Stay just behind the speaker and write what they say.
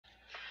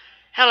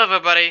Hello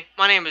everybody,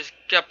 my name is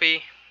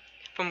Guppy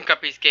from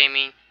Guppy's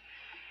Gaming,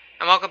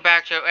 and welcome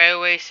back to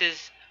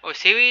Oasis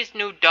Osiris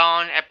New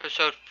Dawn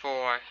episode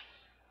 4.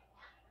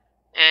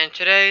 And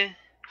today,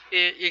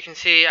 you can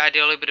see I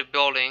did a little bit of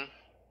building,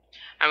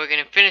 and we're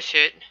going to finish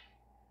it,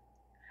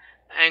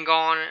 and go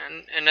on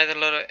another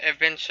little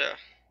adventure.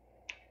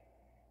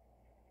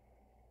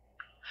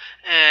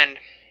 And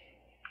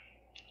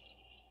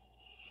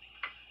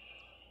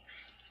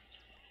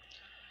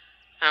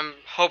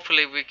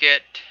hopefully we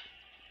get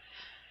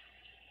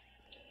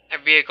a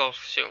vehicle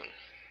soon.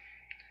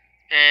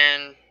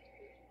 And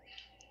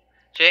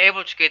to be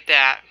able to get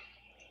that,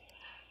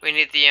 we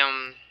need the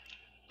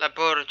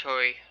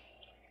laboratory.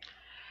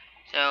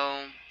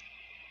 So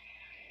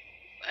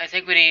I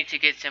think we need to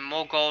get some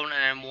more gold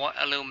and more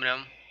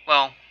aluminum.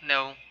 Well,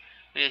 no,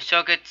 we need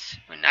circuits.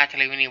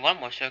 Actually, we need one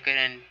more circuit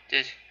and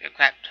just a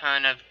crap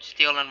ton of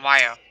steel and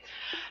wire.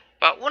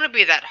 But it wouldn't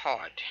be that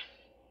hard.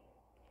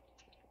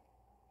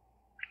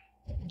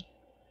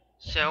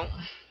 So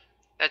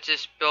let's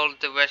just build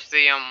the rest of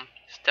the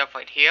stuff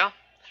right here.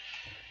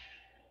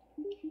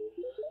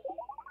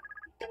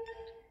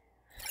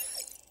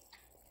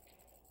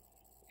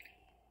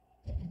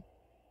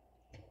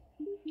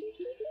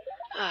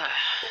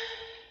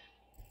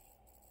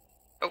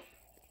 Oh,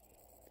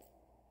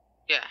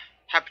 yeah,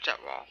 habitat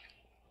wall.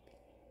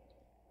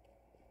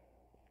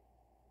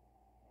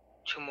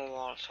 2 more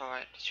walls.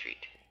 Alright,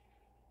 sweet.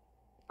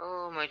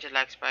 Oh, major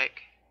lag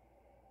spike.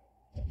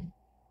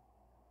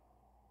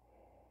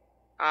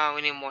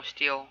 We need more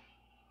steel.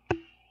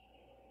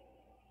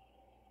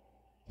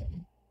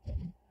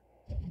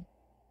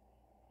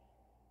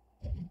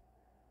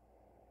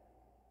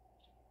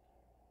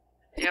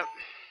 Yep.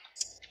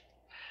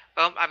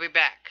 Well, I'll be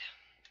back.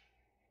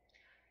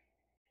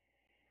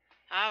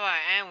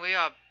 Alright, and we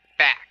are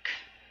back.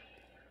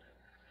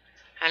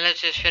 And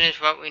let's just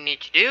finish what we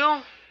need to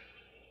do.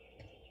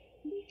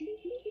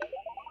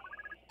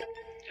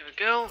 There we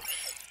go.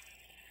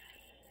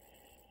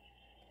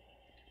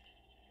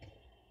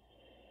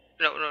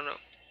 No.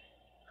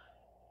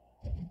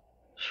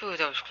 Phew,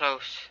 that was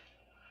close.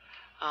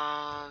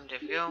 There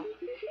we go.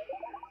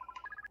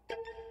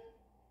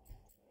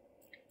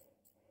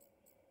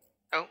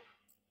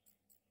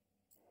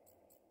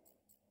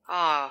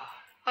 Oh,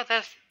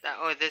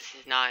 this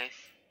is nice.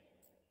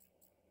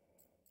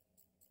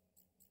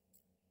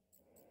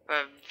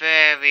 But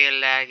very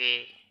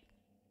laggy.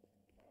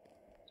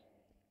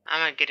 I'm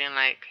not getting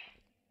like...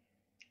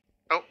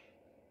 Oh,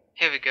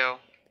 here we go.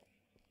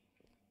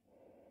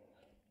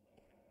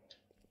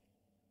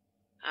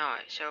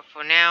 Alright, so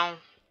for now,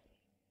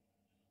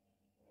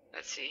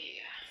 let's see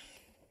here.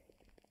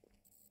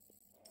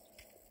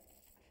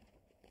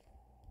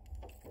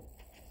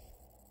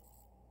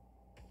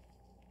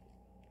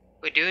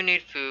 We do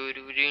need food,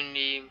 we do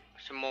need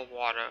some more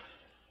water.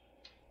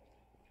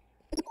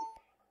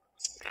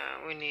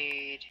 We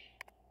need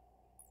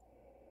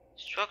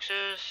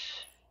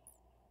structures,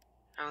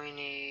 and we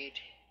need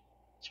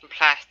some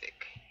plastic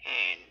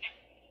and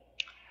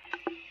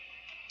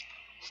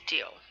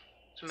steel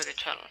to make a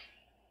tunnel.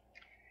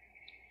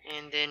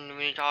 And then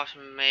we need to also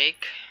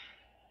make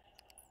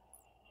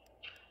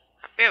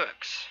a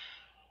barracks,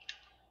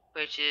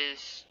 which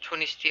is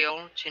 20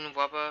 steel, 10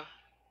 rubber,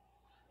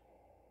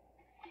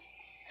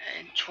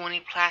 and 20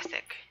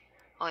 plastic.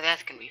 Oh,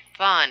 that's gonna be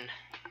fun.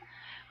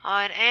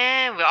 Alright,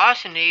 and we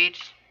also need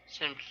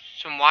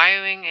some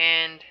wiring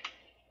and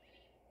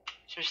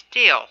some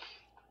steel.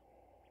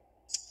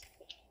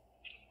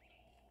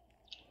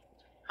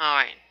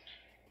 Alright.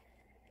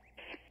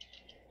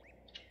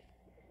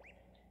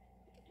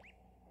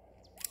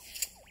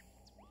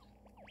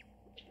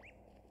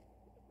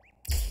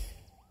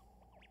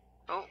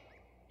 Oh,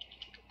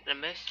 did I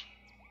miss?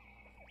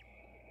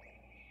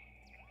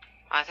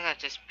 I think I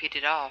just peed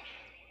it off.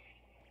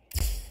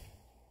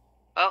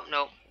 Oh,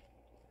 no.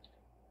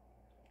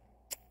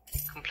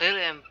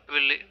 Completely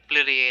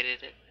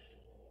obliterated it.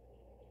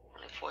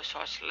 Only 4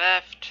 stars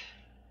left.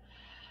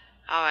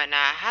 Alright,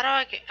 now how do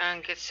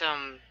I get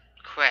some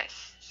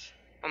quests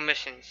or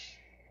missions?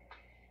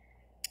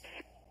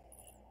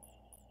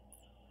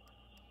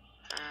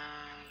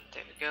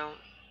 There we go.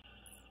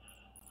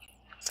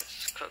 Let's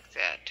just cook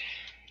that.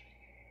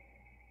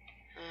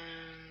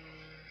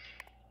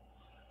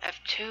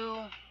 F2.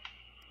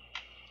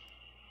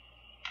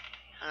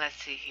 And let's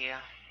see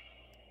here.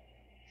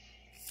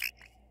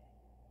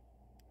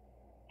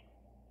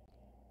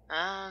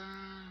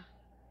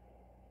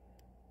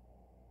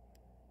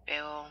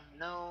 Barrel,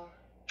 no.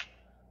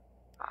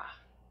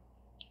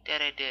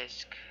 Data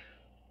disk.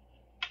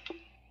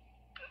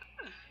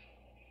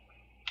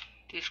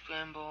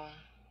 Descramble.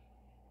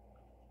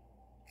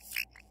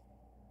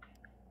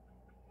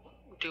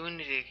 Do we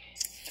need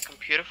a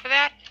computer for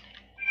that?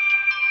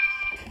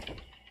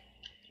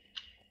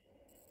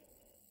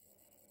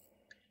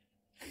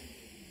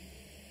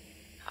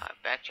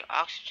 Back to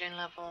oxygen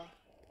level.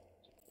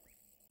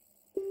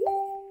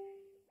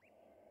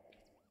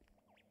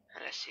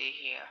 And let's see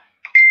here.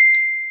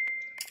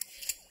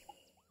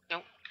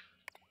 Nope.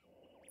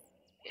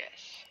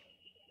 Yes.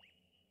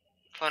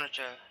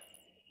 Furniture.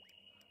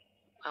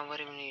 And what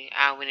do we need?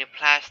 We need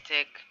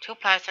plastic. 2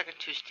 plastic and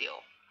 2 steel.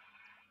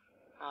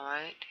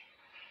 Alright.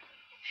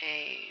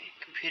 A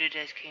computer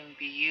desk can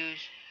be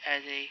used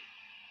as a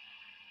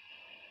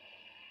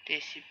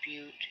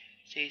distribute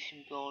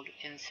station built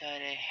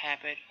inside a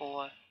habit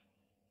or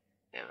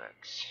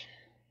barracks.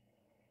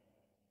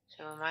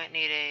 So we might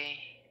need a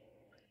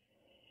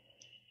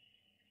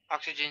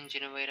oxygen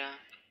generator,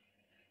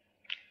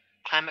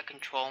 climate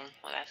control.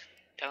 Well,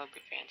 that would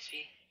be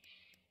fancy.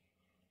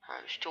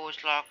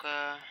 Storage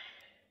locker,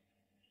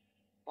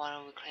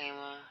 water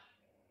reclaimer,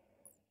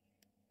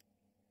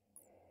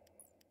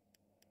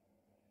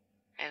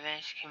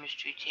 advanced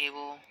chemistry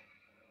table,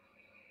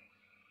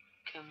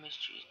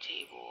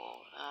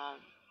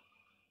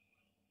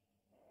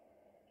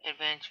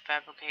 advanced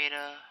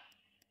fabricator,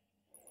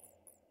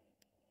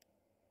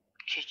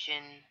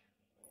 kitchen,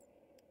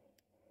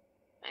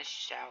 and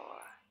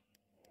shower.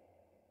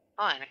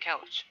 Oh, and a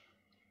couch.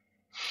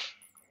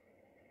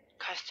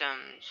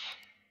 Customs.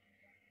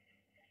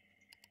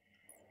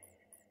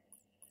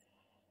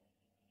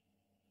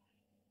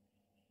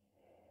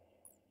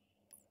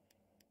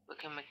 We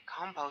can make a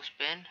compost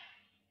bin.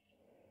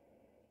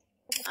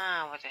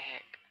 What the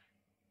heck?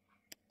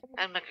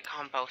 Let's make a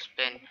compost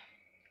bin.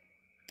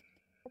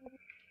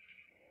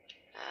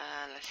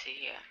 Let's see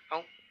here.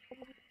 Oh.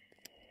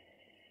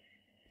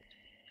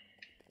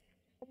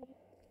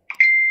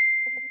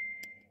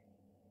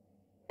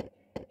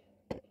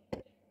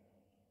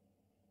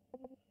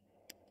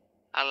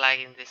 I'm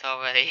liking this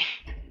already.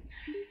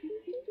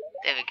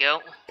 There we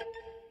go.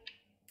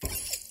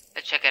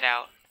 Let's check it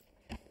out.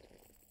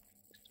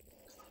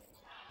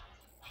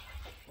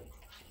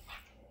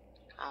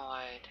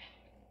 Alright.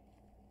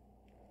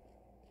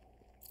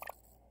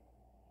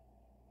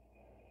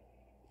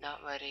 Not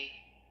ready.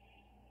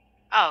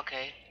 Oh,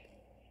 okay.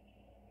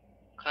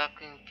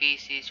 Collecting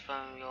feces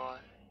from your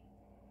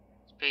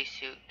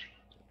spacesuit.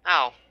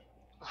 Oh,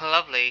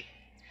 lovely.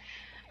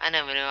 I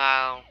never knew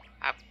how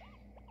I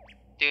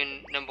do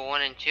number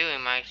 1 and 2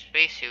 in my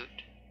spacesuit.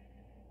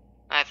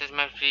 This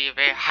must be a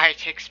very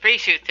high-tech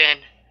spacesuit then.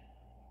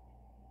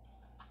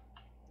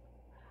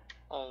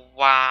 Oh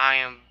wow, I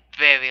am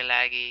very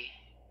laggy.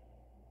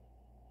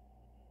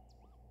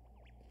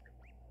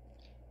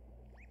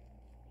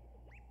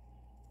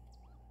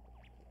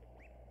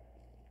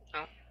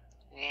 Oh,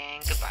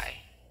 and goodbye.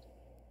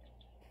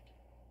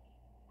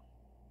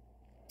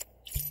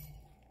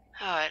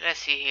 Alright, let's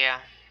see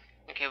here.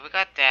 Okay, we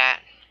got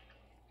that.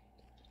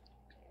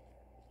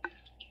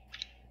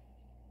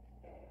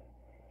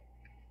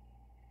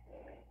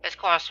 Let's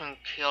go out and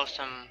kill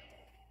some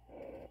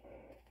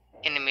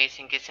enemies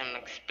and get some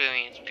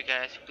experience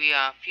because we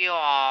are few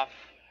off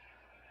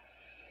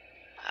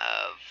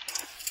of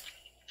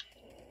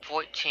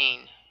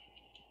 14.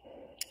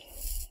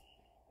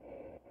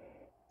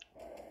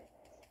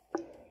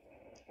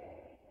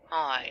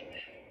 Alright.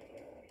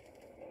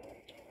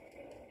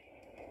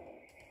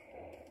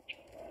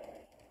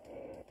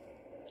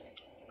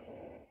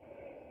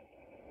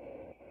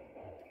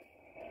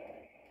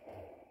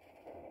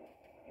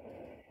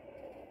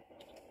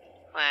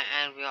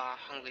 And we are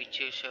hungry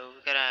too, so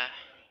we gotta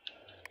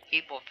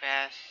eat more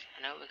fast.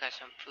 I know we got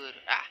some food.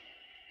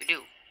 We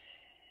do.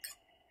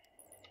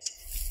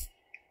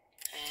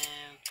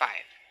 And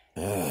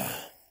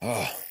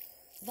 5.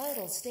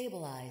 Vital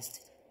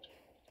stabilized.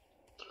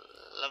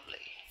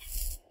 Lovely.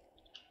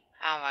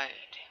 Alright.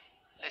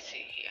 Let's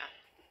see here.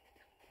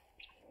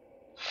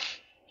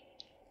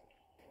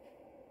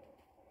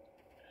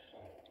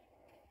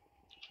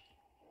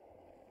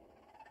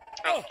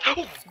 Oh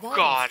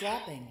God.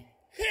 Dropping.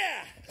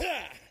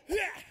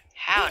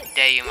 How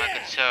dare you, my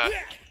good sir?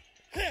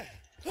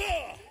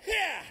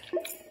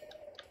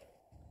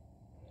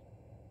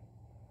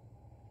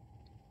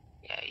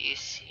 Yeah, you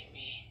see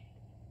me.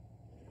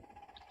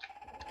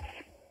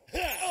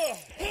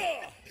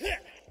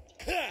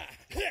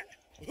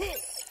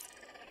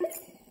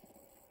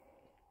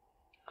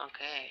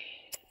 Okay.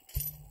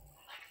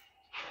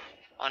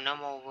 Oh, no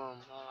more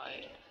room.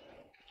 Alright.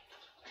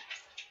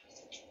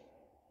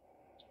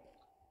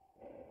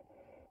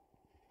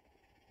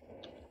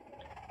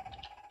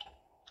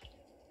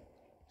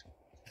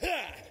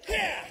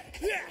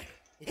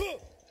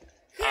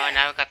 Oh,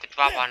 now we got the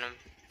drop on him.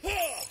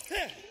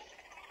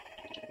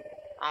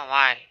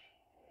 Alright.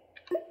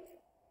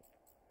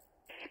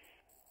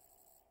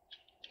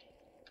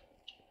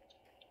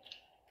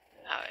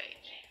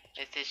 Alright.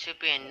 There should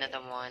be another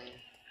one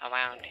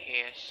around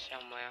here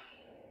somewhere.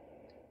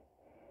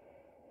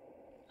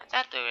 I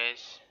thought there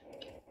is.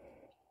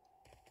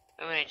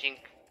 Maybe I think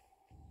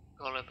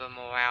go a little bit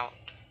more out.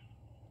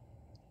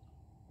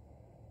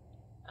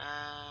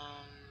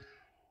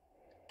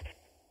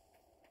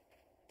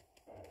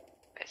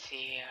 Let's see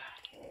here.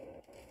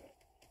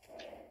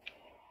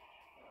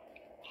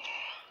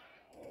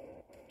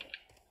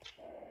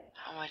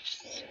 How much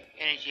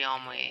energy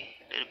on my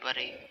little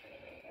buddy?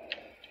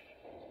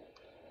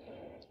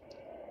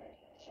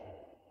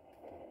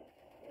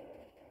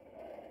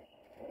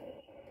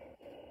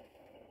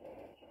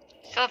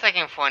 Still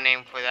thinking for a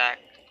name for that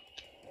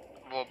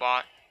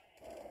robot.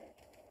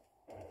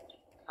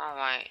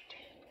 Alright.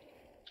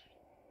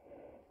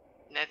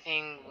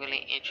 Nothing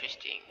really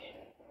interesting.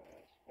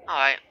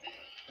 Alright.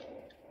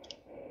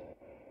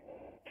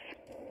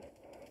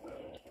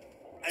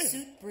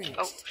 Suit breached.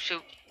 Oh,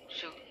 shoot.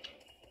 Shoot.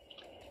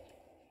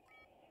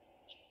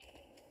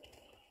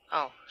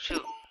 Oh,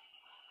 shoot.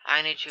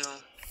 I need to shoot.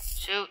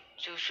 Shoot,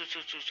 shoot, shoot,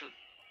 shoot, shoot.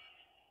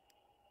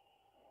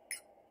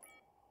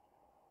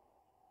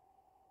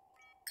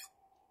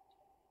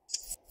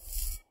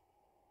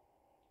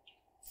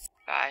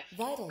 Bye.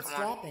 Vitals Come on.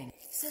 dropping.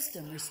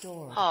 System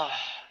restored. Oh,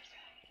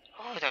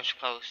 that was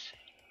close.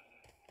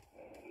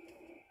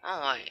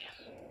 Alright.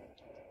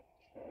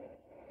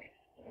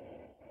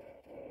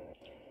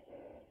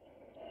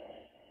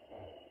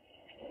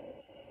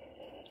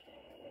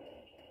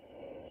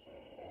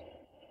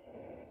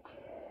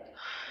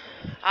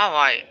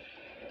 Alright.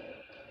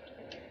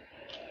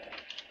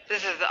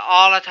 This is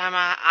all the time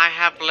I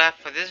have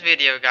left for this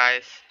video,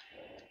 guys.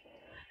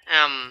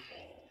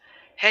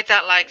 Hit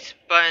that like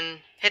button,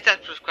 hit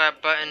that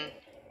subscribe button,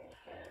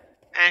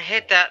 and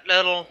hit that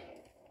little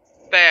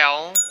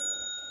bell,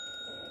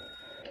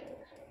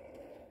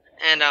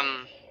 and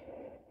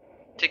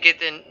to get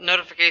the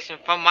notification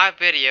from my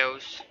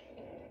videos.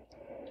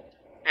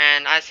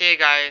 And I see you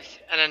guys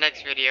in the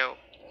next video.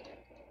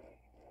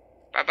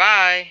 Bye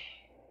bye.